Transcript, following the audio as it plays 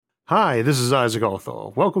Hi, this is Isaac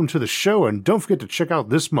Arthur. Welcome to the show, and don't forget to check out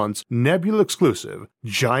this month's Nebula exclusive,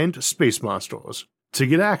 Giant Space Monsters. To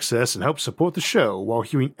get access and help support the show while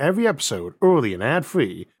hearing every episode early and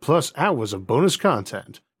ad-free, plus hours of bonus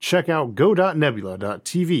content, check out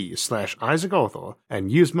go.nebula.tv/IsaacArthur and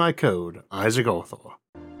use my code IsaacArthur.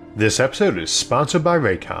 This episode is sponsored by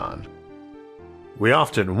Raycon. We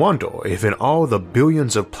often wonder if in all the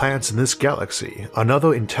billions of planets in this galaxy,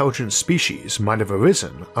 another intelligent species might have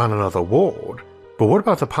arisen on another world. But what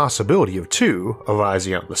about the possibility of two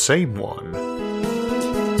arising on the same one?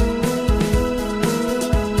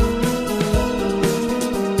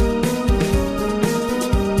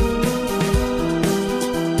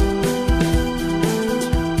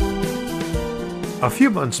 A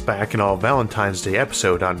few months back in our Valentine's Day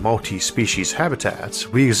episode on multi-species habitats,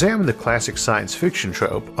 we examined the classic science fiction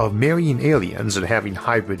trope of marrying aliens and having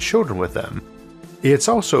hybrid children with them. It's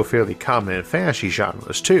also fairly common in fantasy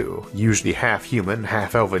genres too, usually half-human,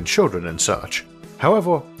 half-elven children and such.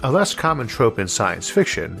 However, a less common trope in science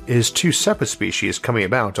fiction is two separate species coming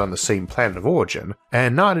about on the same planet of origin,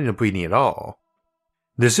 and not interbreeding at all.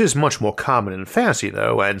 This is much more common in fantasy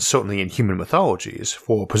though, and certainly in human mythologies,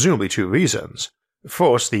 for presumably two reasons.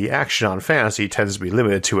 First, the action on fantasy tends to be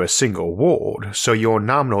limited to a single world, so your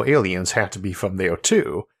nominal aliens have to be from there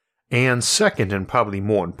too. And second, and probably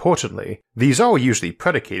more importantly, these are usually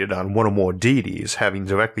predicated on one or more deities having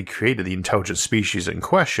directly created the intelligent species in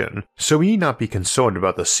question, so we need not be concerned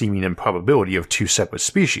about the seeming improbability of two separate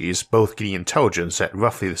species both getting intelligence at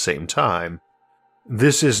roughly the same time.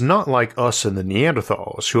 This is not like us and the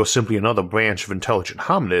Neanderthals, who are simply another branch of intelligent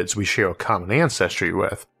hominids we share a common ancestry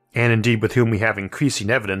with, and indeed with whom we have increasing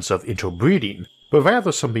evidence of interbreeding, but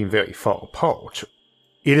rather something very far apart.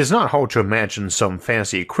 It is not hard to imagine some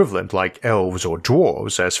fantasy equivalent like elves or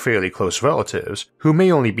dwarves as fairly close relatives, who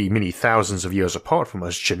may only be many thousands of years apart from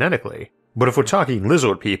us genetically, but if we're talking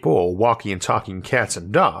lizard people or walking and talking cats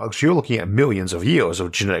and dogs, you're looking at millions of years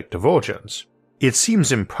of genetic divergence. It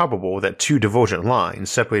seems improbable that two divergent lines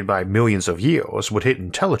separated by millions of years would hit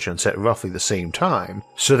intelligence at roughly the same time,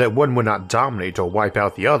 so that one would not dominate or wipe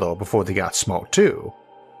out the other before they got smart too.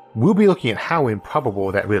 We'll be looking at how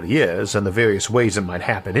improbable that really is and the various ways it might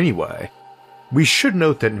happen anyway. We should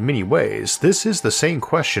note that in many ways, this is the same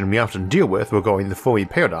question we often deal with regarding the Fermi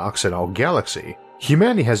paradox in our galaxy.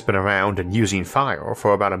 Humanity has been around and using fire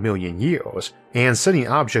for about 1 million years, and sending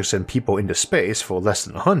objects and people into space for less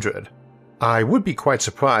than 100. I would be quite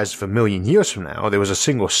surprised if 1 million years from now there was a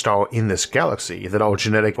single star in this galaxy that our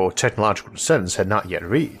genetic or technological descendants had not yet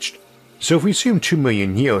reached. So if we assume 2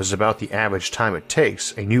 million years is about the average time it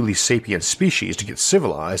takes a newly sapient species to get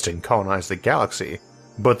civilized and colonize the galaxy,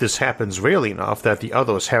 but this happens rarely enough that the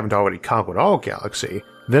others haven't already conquered our galaxy,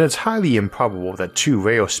 then it's highly improbable that two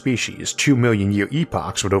rare species' 2 million year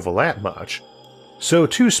epochs would overlap much. So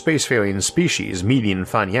two spacefaring species meeting and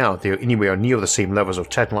finding out they're anywhere near the same levels of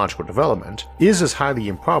technological development is as highly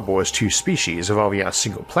improbable as two species evolving on a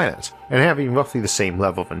single planet and having roughly the same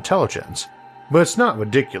level of intelligence. But it's not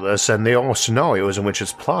ridiculous, and there are scenarios in which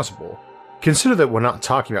it's plausible. Consider that we're not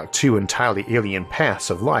talking about two entirely alien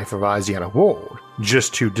paths of life arising on a world,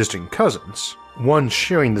 just two distant cousins, one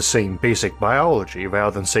sharing the same basic biology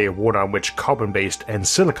rather than say a world on which carbon-based and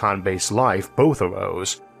silicon-based life both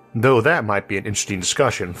arose, though that might be an interesting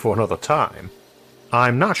discussion for another time.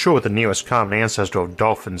 I'm not sure what the nearest common ancestor of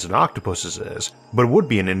dolphins and octopuses is, but it would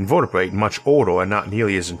be an invertebrate much older and not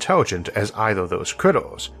nearly as intelligent as either of those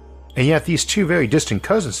critters, and yet these two very distant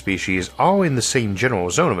cousin species are in the same general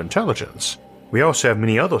zone of intelligence. We also have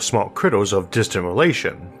many other small critters of distant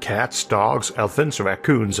relation, cats, dogs, elephants,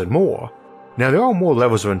 raccoons, and more. Now there are more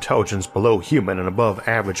levels of intelligence below human and above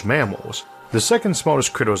average mammals. The second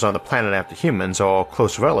smartest critters on the planet after humans are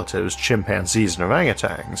close relatives chimpanzees and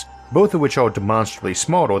orangutans, both of which are demonstrably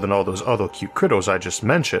smarter than all those other cute critters I just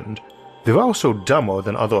mentioned. They're also dumber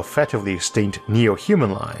than other effectively extinct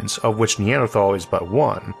neo-human lines, of which Neanderthal is but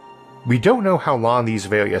one. We don't know how long these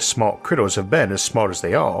various smart critters have been as smart as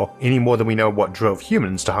they are, any more than we know what drove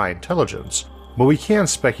humans to high intelligence, but we can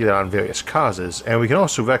speculate on various causes, and we can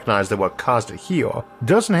also recognize that what caused it here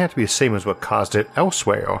doesn't have to be the same as what caused it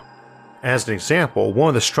elsewhere. As an example, one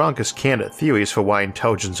of the strongest candidate theories for why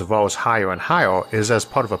intelligence evolves higher and higher is as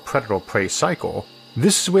part of a predator-prey cycle.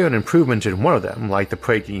 This is where an improvement in one of them, like the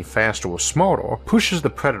prey getting faster or smarter, pushes the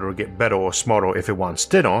predator to get better or smarter if it wants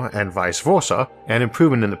dinner, and vice versa, and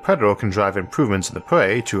improvement in the predator can drive improvements in the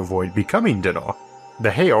prey to avoid becoming dinner.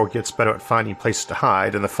 The hare gets better at finding places to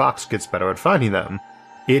hide, and the fox gets better at finding them.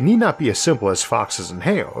 It need not be as simple as foxes and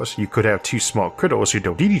hares. You could have two smart critters who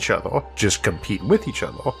don't eat each other, just compete with each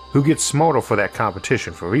other, who get smarter for that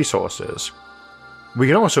competition for resources. We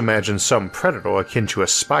can also imagine some predator akin to a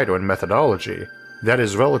spider in methodology, that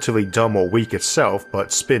is relatively dumb or weak itself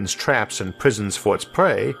but spins traps and prisons for its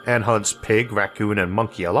prey and hunts pig, raccoon, and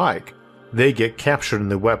monkey alike. They get captured in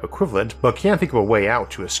the web equivalent but can't think of a way out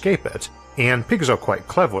to escape it, and pigs are quite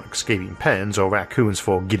clever at escaping pens or raccoons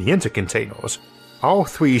for getting into containers. All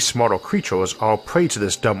three smarter creatures are prey to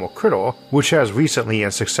this dumber critter, which has recently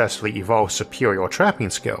and successfully evolved superior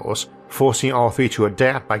trapping skills, forcing all three to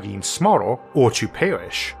adapt by getting smarter or to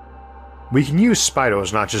perish. We can use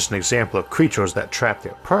spiders not just an example of creatures that trap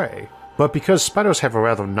their prey, but because spiders have a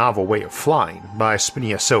rather novel way of flying by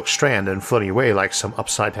spinning a silk strand and floating away like some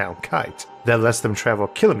upside down kite that lets them travel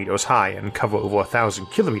kilometers high and cover over 1,000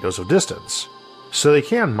 kilometers of distance. So they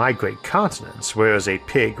can migrate continents, whereas a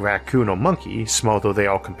pig, raccoon, or monkey, small though they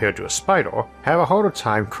are compared to a spider, have a harder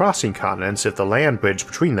time crossing continents if the land bridge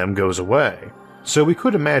between them goes away. So we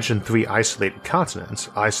could imagine three isolated continents,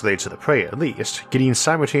 isolated to the prey at least, getting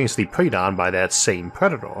simultaneously preyed on by that same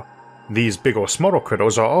predator. These big or smaller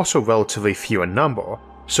critters are also relatively few in number,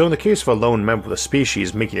 so in the case of a lone member of the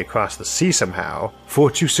species making it across the sea somehow, for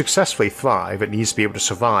it to successfully thrive it needs to be able to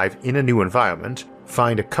survive in a new environment,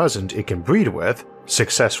 find a cousin it can breed with,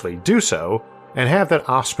 successfully do so, and have that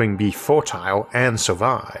offspring be fertile and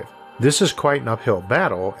survive. This is quite an uphill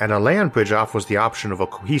battle, and a land bridge offers the option of a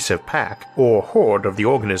cohesive pack or horde of the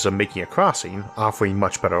organism making a crossing, offering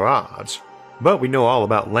much better odds. But we know all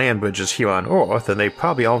about land bridges here on Earth, and they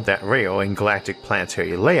probably aren't that rare in galactic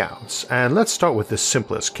planetary layouts, and let's start with the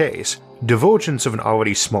simplest case, divergence of an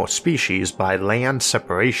already small species by land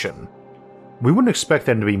separation. We wouldn't expect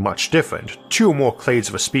them to be much different, two or more clades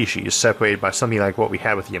of a species separated by something like what we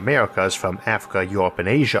have with the Americas from Africa, Europe, and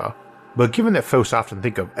Asia. But given that folks often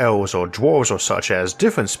think of elves or dwarves or such as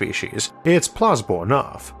different species, it's plausible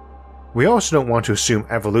enough. We also don't want to assume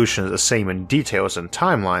evolution is the same in details and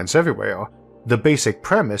timelines everywhere. The basic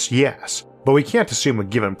premise, yes, but we can't assume a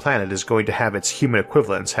given planet is going to have its human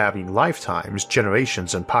equivalents having lifetimes,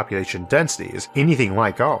 generations, and population densities anything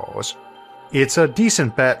like ours. It's a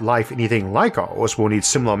decent bet life anything like ours will need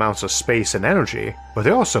similar amounts of space and energy, but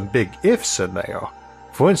there are some big ifs in there.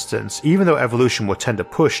 For instance, even though evolution will tend to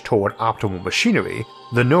push toward optimal machinery,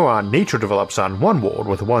 the neuron nature develops on one world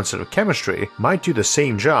with one set of chemistry might do the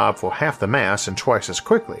same job for half the mass and twice as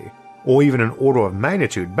quickly, or even an order of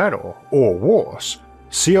magnitude better, or worse.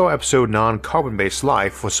 See our episode Non-Carbon-Based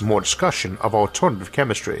Life for some more discussion of alternative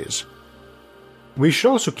chemistries. We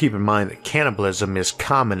should also keep in mind that cannibalism is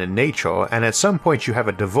common in nature, and at some point you have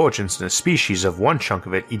a divergence in a species of one chunk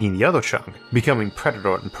of it eating the other chunk, becoming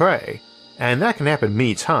predator and prey. And that can happen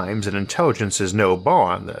many times, and intelligence is no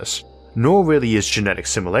bar on this, nor really is genetic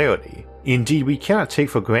similarity. Indeed, we cannot take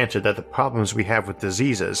for granted that the problems we have with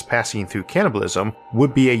diseases passing through cannibalism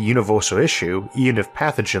would be a universal issue even if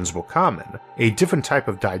pathogens were common. A different type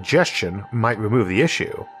of digestion might remove the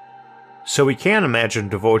issue. So we can imagine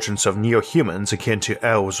divergence of neo-humans akin to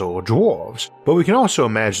elves or dwarves, but we can also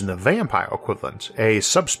imagine the vampire equivalent, a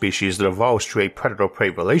subspecies that evolves to a predator-prey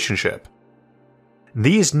relationship.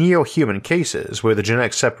 These neo-human cases, where the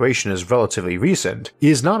genetic separation is relatively recent,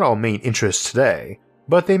 is not our main interest today,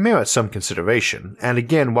 but they merit some consideration, and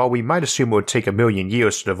again, while we might assume it would take 1,000,000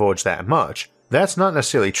 years to diverge that much, that's not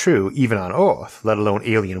necessarily true even on Earth, let alone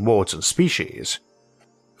alien worlds and species.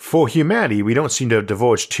 For humanity, we don't seem to have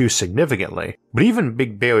diverged too significantly, but even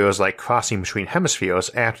big barriers like crossing between hemispheres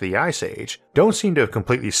after the Ice Age don't seem to have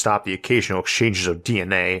completely stopped the occasional exchanges of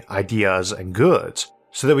DNA, ideas, and goods,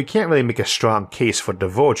 so that we can't really make a strong case for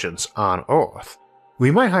divergence on Earth. We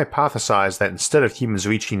might hypothesize that instead of humans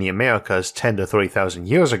reaching the Americas 10 to 30,000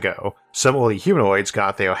 years ago, some early humanoids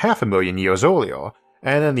got there 500,000 years earlier,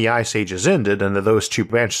 and then the Ice Ages ended and that those two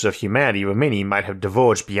branches of humanity remaining might have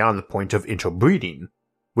diverged beyond the point of interbreeding.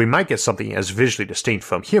 We might get something as visually distinct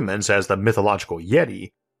from humans as the mythological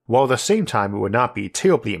Yeti, while at the same time it would not be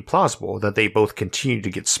terribly implausible that they both continued to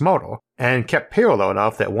get smarter, and kept parallel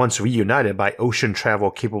enough that once reunited by ocean travel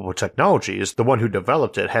capable technologies, the one who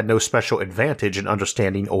developed it had no special advantage in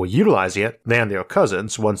understanding or utilizing it than their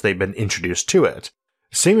cousins once they'd been introduced to it.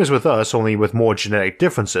 Same as with us, only with more genetic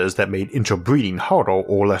differences that made interbreeding harder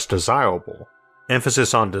or less desirable.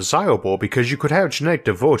 Emphasis on desirable because you could have genetic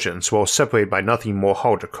divergence while separated by nothing more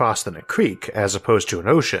hard to cross than a creek as opposed to an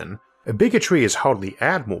ocean. Bigotry is hardly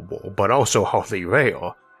admirable, but also hardly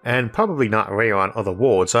rare, and probably not rare on other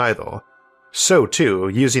worlds either. So too,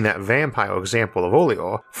 using that vampire example of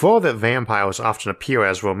earlier, for all that vampires often appear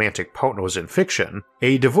as romantic partners in fiction,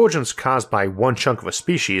 a divergence caused by one chunk of a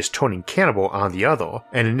species turning cannibal on the other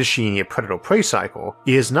and initiating a predator-prey cycle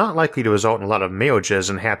is not likely to result in a lot of marriages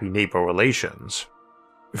and happy neighbor relations.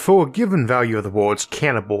 For a given value of the words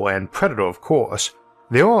cannibal and predator of course,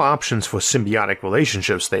 There are options for symbiotic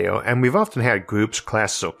relationships there, and we've often had groups,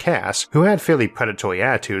 classes, or castes who had fairly predatory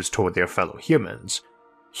attitudes toward their fellow humans.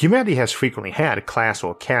 Humanity has frequently had class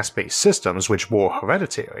or caste-based systems which were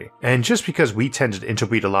hereditary, and just because we tended to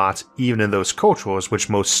interbreed a lot even in those cultures which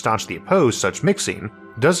most staunchly oppose such mixing,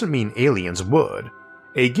 doesn't mean aliens would.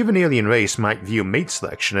 A given alien race might view mate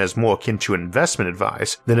selection as more akin to investment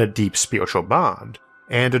advice than a deep spiritual bond,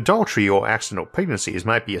 and adultery or accidental pregnancies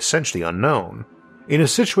might be essentially unknown. In a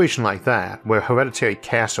situation like that, where hereditary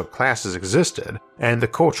castes or classes existed, and the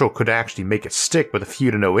culture could actually make it stick with a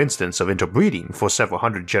few to no instance of interbreeding for several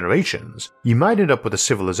hundred generations, you might end up with a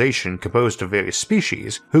civilization composed of various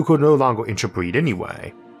species who could no longer interbreed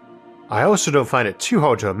anyway. I also don't find it too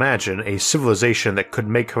hard to imagine a civilization that could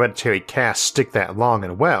make hereditary castes stick that long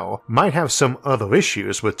and well might have some other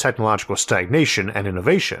issues with technological stagnation and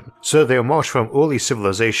innovation, so their march from early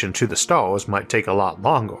civilization to the stars might take a lot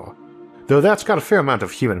longer. Though that's got a fair amount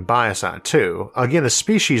of human bias on it too. Again, a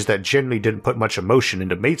species that generally didn't put much emotion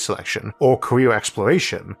into mate selection or career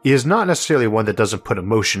exploration is not necessarily one that doesn't put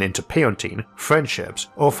emotion into parenting, friendships,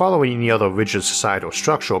 or following any other rigid societal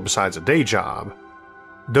structure besides a day job.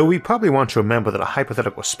 Though we probably want to remember that a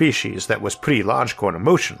hypothetical species that was pretty logical and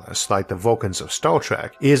emotionless, like the Vulcans of Star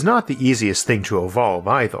Trek, is not the easiest thing to evolve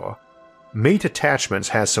either. Mate attachments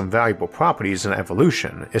has some valuable properties in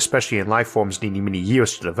evolution, especially in life forms needing many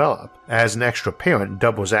years to develop, as an extra parent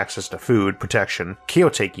doubles access to food, protection,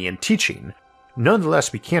 caretaking, and teaching.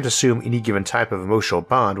 Nonetheless, we can't assume any given type of emotional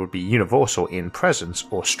bond would be universal in presence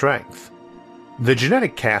or strength. The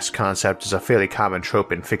genetic caste concept is a fairly common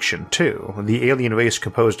trope in fiction too, the alien race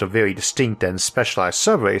composed of very distinct and specialized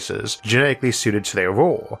subraces genetically suited to their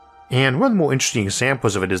role. And one of the more interesting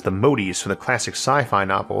examples of it is the Modis from the classic sci-fi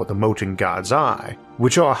novel The Mote in God's Eye,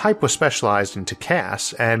 which are hyper-specialized into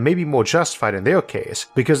castes and maybe more justified in their case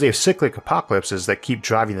because they have cyclic apocalypses that keep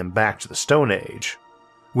driving them back to the Stone Age.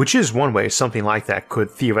 Which is one way something like that could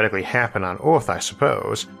theoretically happen on Earth, I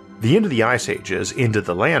suppose. The end of the Ice Ages ended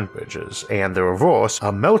the land bridges, and the reverse,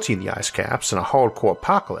 a melting the ice caps and a hardcore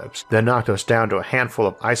apocalypse that knocked us down to a handful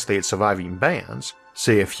of isolated surviving bands,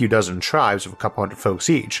 say a few dozen tribes of a couple hundred folks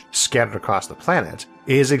each, scattered across the planet,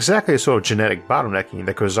 is exactly the sort of genetic bottlenecking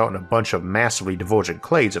that could result in a bunch of massively divergent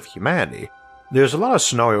clades of humanity. There's a lot of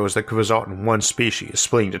scenarios that could result in one species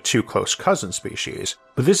splitting to two close cousin species,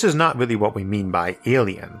 but this is not really what we mean by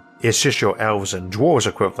alien. It's just your elves and dwarves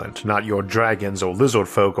equivalent, not your dragons or lizard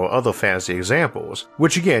folk or other fantasy examples,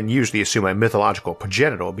 which again usually assume a mythological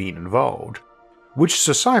progenitor being involved. Which is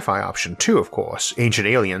a sci-fi option too, of course. Ancient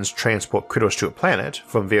aliens transport critters to a planet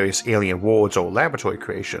from various alien worlds or laboratory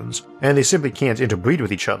creations, and they simply can't interbreed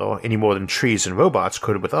with each other any more than trees and robots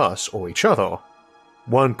could with us or each other.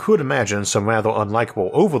 One could imagine some rather unlikable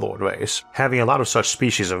overlord race having a lot of such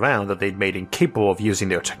species around that they'd made incapable of using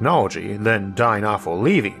their technology, then dying off or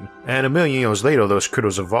leaving, and a million years later those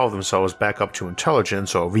critters evolved themselves back up to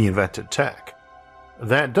intelligence or reinvented tech.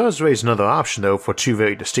 That does raise another option though for two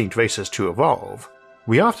very distinct races to evolve.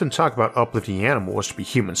 We often talk about uplifting animals to be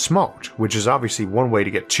human smart, which is obviously one way to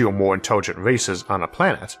get two or more intelligent races on a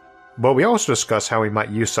planet, but we also discuss how we might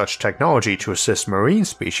use such technology to assist marine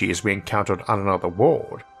species we encountered on another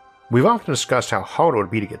world. We've often discussed how hard it would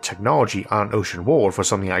be to get technology on an ocean world for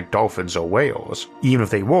something like dolphins or whales, even if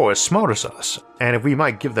they were as smart as us, and if we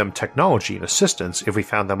might give them technology and assistance if we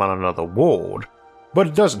found them on another world. But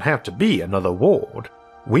it doesn't have to be another world.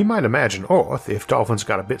 We might imagine Earth if dolphins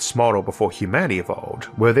got a bit smarter before humanity evolved,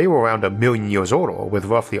 where they were around a million years older with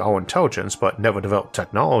roughly our intelligence but never developed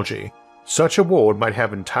technology. Such a world might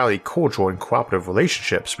have entirely cordial and cooperative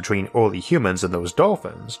relationships between early humans and those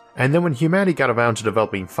dolphins, and then when humanity got around to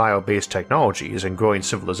developing fire-based technologies and growing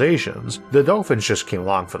civilizations, the dolphins just came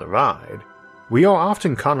along for the ride. We are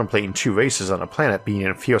often contemplating two races on a planet being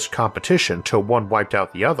in fierce competition till one wiped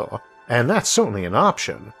out the other, and that's certainly an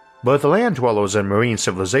option. But the land dwellers and marine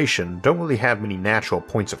civilization don't really have many natural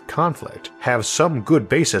points of conflict, have some good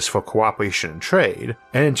basis for cooperation and trade,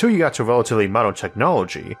 and until you got to relatively modern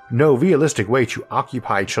technology, no realistic way to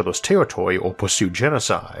occupy each other's territory or pursue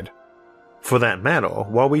genocide. For that matter,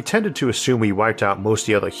 while we tended to assume we wiped out most of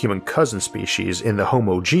the other human cousin species in the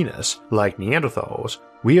Homo genus, like Neanderthals,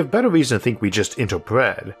 we have better reason to think we just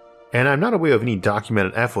interbred, and I'm not aware of any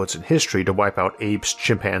documented efforts in history to wipe out apes,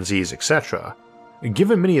 chimpanzees, etc.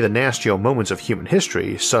 Given many of the nastier moments of human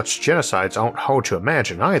history, such genocides aren't hard to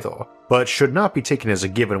imagine either, but should not be taken as a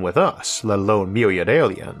given with us, let alone myriad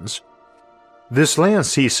aliens. This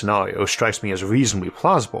land-sea scenario strikes me as reasonably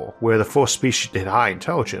plausible, where the first species to hit high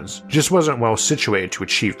intelligence just wasn't well situated to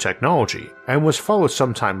achieve technology, and was followed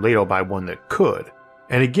sometime later by one that could,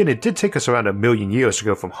 And again, it did take us around 1 million years to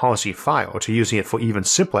go from harnessing fire to using it for even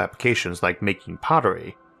simple applications like making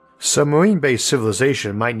pottery. Some marine-based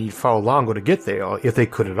civilization might need far longer to get there if they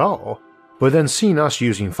could at all, but then seeing us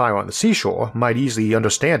using fire on the seashore might easily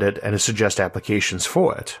understand it and suggest applications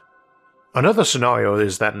for it. Another scenario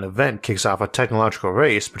is that an event kicks off a technological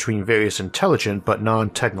race between various intelligent but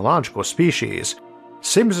non-technological species,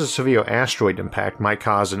 same as a severe asteroid impact might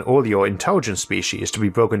cause an earlier intelligent species to be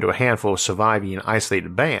broken into a handful of surviving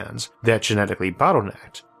isolated bands that genetically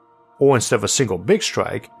bottlenecked. Or instead of a single big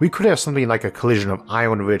strike, we could have something like a collision of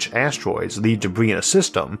iron-rich asteroids lead debris in a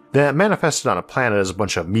system that manifested on a planet as a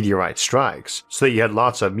bunch of meteorite strikes, so that you had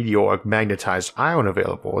lots of meteoric magnetized iron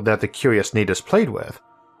available that the curious natives played with,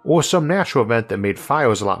 or some natural event that made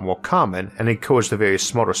fires a lot more common and encouraged the various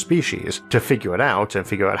smarter species to figure it out and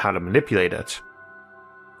figure out how to manipulate it.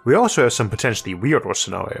 We also have some potentially weirder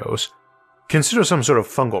scenarios. Consider some sort of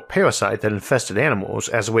fungal parasite that infested animals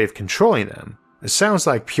as a way of controlling them. It sounds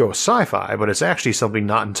like pure sci-fi, but it's actually something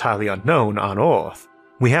not entirely unknown on Earth.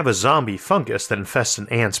 We have a zombie fungus that infests an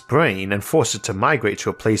ant's brain and forces it to migrate to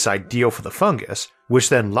a place ideal for the fungus, which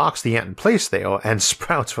then locks the ant in place there and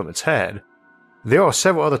sprouts from its head. There are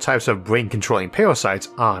several other types of brain-controlling parasites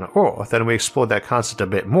on Earth, and we explored that concept a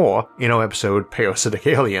bit more in our episode Parasitic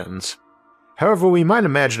Aliens. However, we might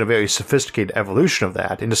imagine a very sophisticated evolution of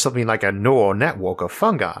that into something like a neural network of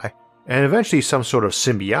fungi, and eventually some sort of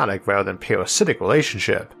symbiotic rather than parasitic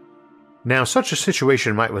relationship. Now, such a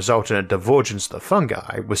situation might result in a divergence of the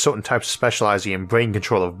fungi, with certain types specializing in brain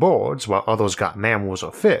control of birds while others got mammals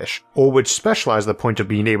or fish, or which specialize to the point of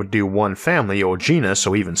being able to do one family or genus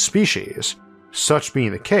or even species. Such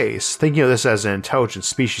being the case, thinking of this as an intelligent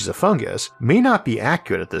species of fungus may not be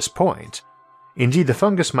accurate at this point. Indeed, the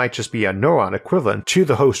fungus might just be a neuron equivalent to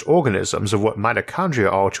the host organisms of what mitochondria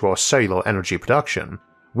are to our cellular energy production.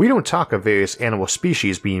 We don't talk of various animal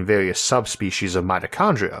species being various subspecies of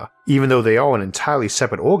mitochondria, even though they are an entirely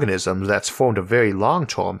separate organism that's formed a very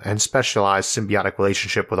long-term and specialized symbiotic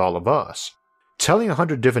relationship with all of us. Telling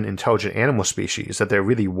 100 different intelligent animal species that they're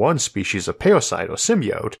really one species of parasite or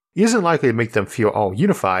symbiote isn't likely to make them feel all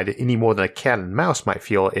unified any more than a cat and mouse might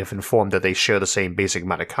feel if informed that they share the same basic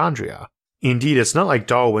mitochondria. Indeed, it's not like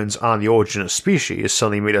Darwin's On the Origin of Species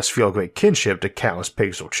suddenly made us feel great kinship to cows,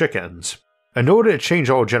 pigs, or chickens. In order to change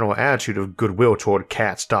our general attitude of goodwill toward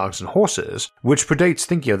cats, dogs, and horses, which predates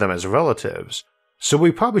thinking of them as relatives, so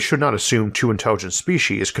we probably should not assume two intelligent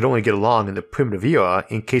species could only get along in the primitive era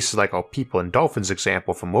in cases like our people and dolphins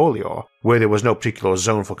example from earlier, where there was no particular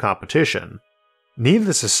zone for competition.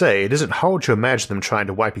 Needless to say, it isn't hard to imagine them trying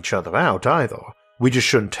to wipe each other out either. We just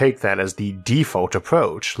shouldn't take that as the default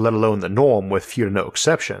approach, let alone the norm with few to no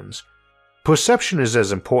exceptions. Perception is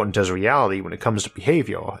as important as reality when it comes to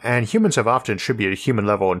behavior, and humans have often attributed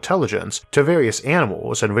human-level intelligence to various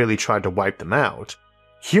animals and really tried to wipe them out.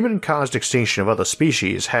 Human-caused extinction of other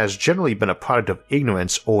species has generally been a product of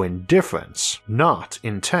ignorance or indifference, not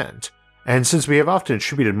intent. And since we have often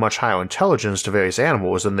attributed much higher intelligence to various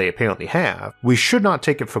animals than they apparently have, we should not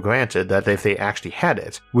take it for granted that if they actually had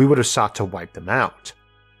it, we would have sought to wipe them out.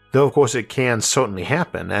 Though of course it can certainly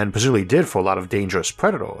happen, and presumably did for a lot of dangerous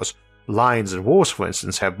predators. Lions and wolves, for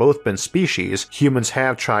instance, have both been species humans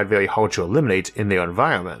have tried very hard to eliminate in their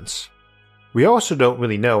environments. We also don't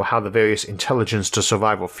really know how the various intelligence to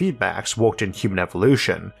survival feedbacks worked in human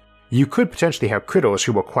evolution. You could potentially have critters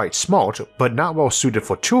who were quite smart, but not well suited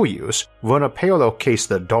for tool use, run a parallel case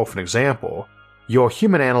to the dolphin example. Your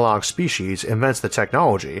human analog species invents the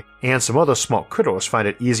technology, and some other smart critters find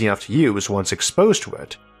it easy enough to use once exposed to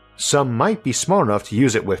it. Some might be smart enough to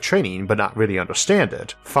use it with training but not really understand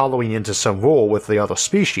it, following into some role with the other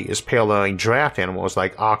species paralleling draft animals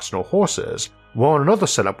like oxen or horses, while in another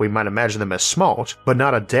setup we might imagine them as smart but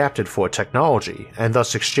not adapted for technology, and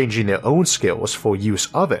thus exchanging their own skills for use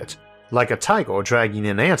of it, like a tiger dragging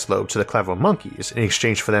an antelope to the clever monkeys in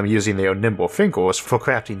exchange for them using their nimble fingers for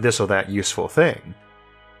crafting this or that useful thing.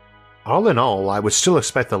 All in all, I would still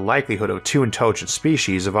expect the likelihood of two intelligent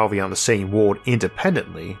species evolving on the same world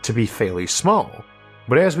independently to be fairly small,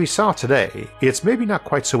 but as we saw today, it's maybe not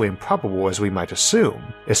quite so improbable as we might assume,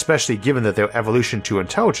 especially given that their evolution to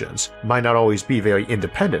intelligence might not always be very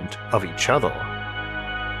independent of each other.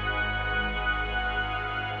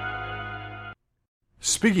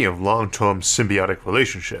 Speaking of long-term symbiotic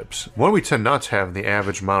relationships, one we tend not to have in the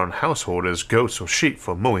average modern household is goats or sheep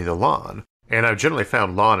for mowing the lawn, and I've generally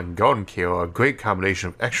found lawn and garden care a great combination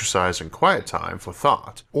of exercise and quiet time for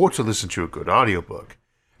thought, or to listen to a good audiobook.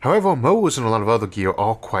 However, mowers and a lot of other gear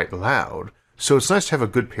are quite loud, so it's nice to have a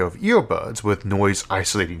good pair of earbuds with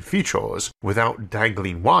noise-isolating features without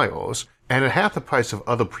dangling wires, and at half the price of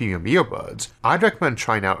other premium earbuds, I'd recommend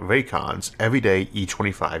trying out Raycon's Everyday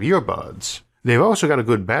E25 earbuds. They've also got a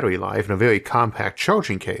good battery life and a very compact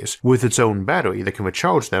charging case with its own battery that can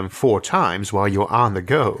recharge them 4 times while you're on the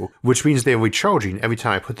go, which means they're recharging every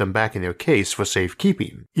time I put them back in their case for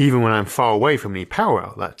safekeeping, even when I'm far away from any power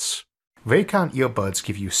outlets. Raycon earbuds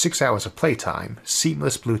give you 6 hours of playtime,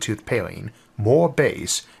 seamless Bluetooth pairing, more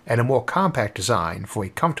bass, and a more compact design for a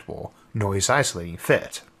comfortable, noise-isolating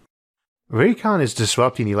fit. Raycon is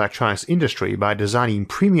disrupting the electronics industry by designing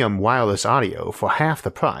premium wireless audio for half the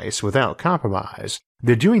price without compromise.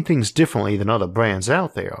 They're doing things differently than other brands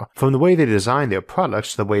out there. From the way they design their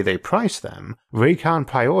products to the way they price them, Raycon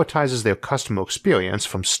prioritizes their customer experience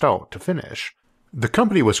from start to finish. The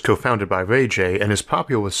company was co-founded by Ray J and is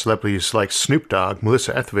popular with celebrities like Snoop Dogg,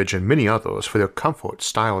 Melissa Etheridge, and many others for their comfort,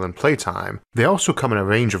 style, and playtime. They also come in a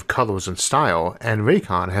range of colors and style, and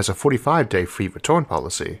Raycon has a 45-day free return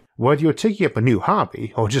policy. Whether you're taking up a new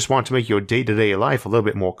hobby or just want to make your day-to-day life a little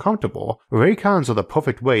bit more comfortable, Raycons are the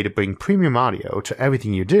perfect way to bring premium audio to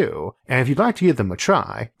everything you do, and if you'd like to give them a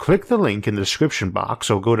try, click the link in the description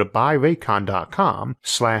box or go to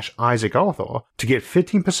buyraycon.com/IsaacArthur to get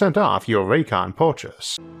 15% off your Raycon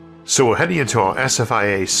purchase. So we're heading into our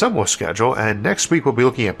SFIA summer schedule, and next week we'll be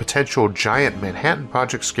looking at potential giant Manhattan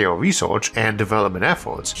Project scale research and development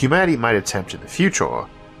efforts humanity might attempt in the future.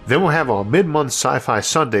 Then we'll have our mid-month Sci-Fi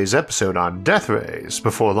Sundays episode on Death Rays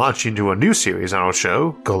before launching into a new series on our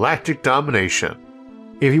show, Galactic Domination.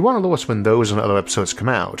 If you want to know us when those and other episodes come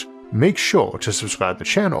out, make sure to subscribe to the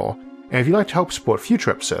channel, and if you'd like to help support future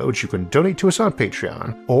episodes, you can donate to us on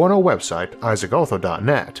Patreon or on our website,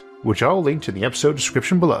 isaacarthur.net, which I'll link in the episode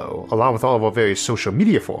description below, along with all of our various social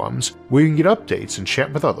media forums, where you can get updates and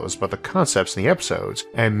chat with others about the concepts in the episodes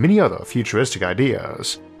and many other futuristic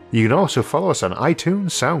ideas. You can also follow us on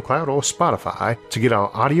iTunes, SoundCloud, or Spotify to get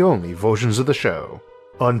our audio-only versions of the show.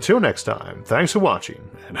 Until next time, thanks for watching,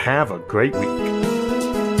 and have a great week.